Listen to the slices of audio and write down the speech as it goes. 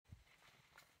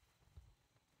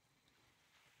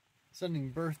Sending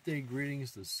birthday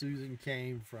greetings to Susan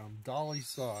Kane from Dolly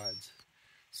Sods.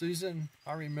 Susan,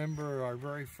 I remember our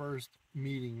very first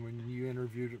meeting when you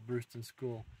interviewed at Brewston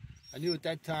School. I knew at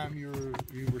that time you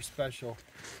were special,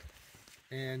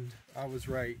 and I was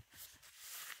right.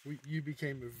 You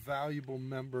became a valuable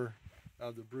member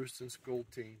of the Brewston School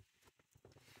team.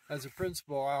 As a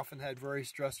principal, I often had very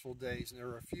stressful days, and there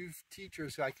were a few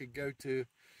teachers I could go to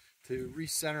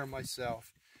recenter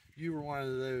myself. You were one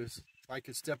of those. I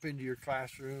could step into your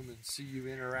classroom and see you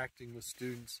interacting with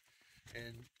students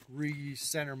and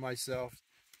recenter myself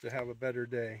to have a better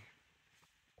day.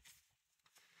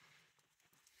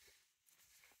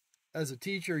 As a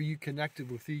teacher, you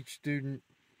connected with each student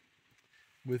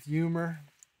with humor,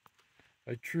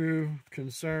 a true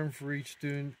concern for each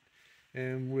student,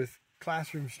 and with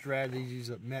classroom strategies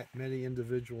that met many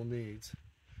individual needs.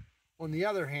 On the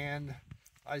other hand,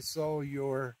 I saw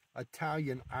your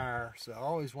Italian ire, so I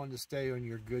always wanted to stay on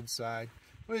your good side,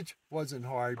 which wasn't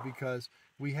hard because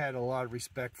we had a lot of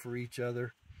respect for each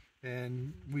other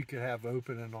and we could have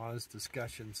open and honest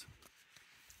discussions.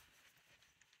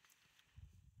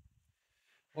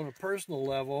 On a personal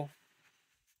level,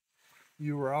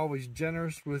 you were always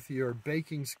generous with your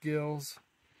baking skills,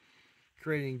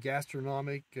 creating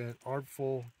gastronomic and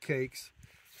artful cakes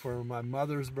for my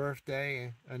mother's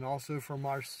birthday and also for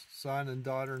my son and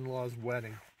daughter-in-law's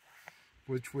wedding,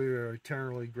 which we are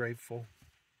eternally grateful.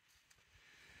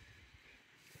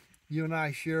 You and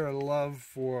I share a love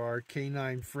for our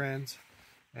canine friends,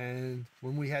 and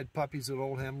when we had puppies at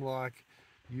Old Hemlock,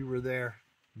 you were there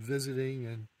visiting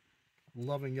and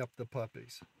loving up the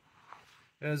puppies.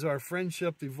 As our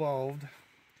friendship evolved,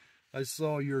 I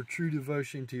saw your true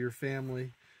devotion to your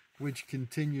family, which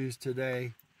continues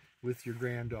today with your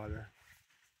granddaughter.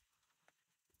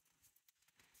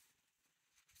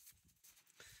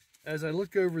 As I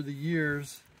look over the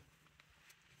years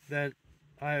that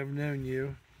I have known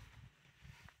you,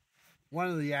 one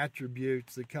of the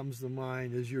attributes that comes to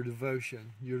mind is your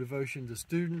devotion to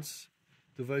students,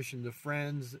 devotion to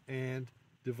friends, and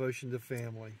devotion to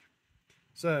family.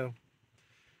 So,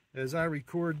 as I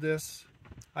record this,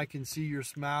 I can see your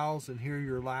smiles and hear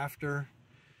your laughter,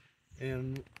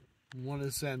 and want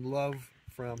to send love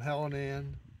from Helen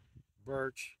Ann,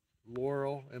 Birch,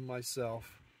 Laurel, and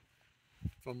myself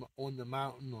from on the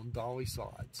mountain on Dolly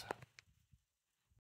Sods.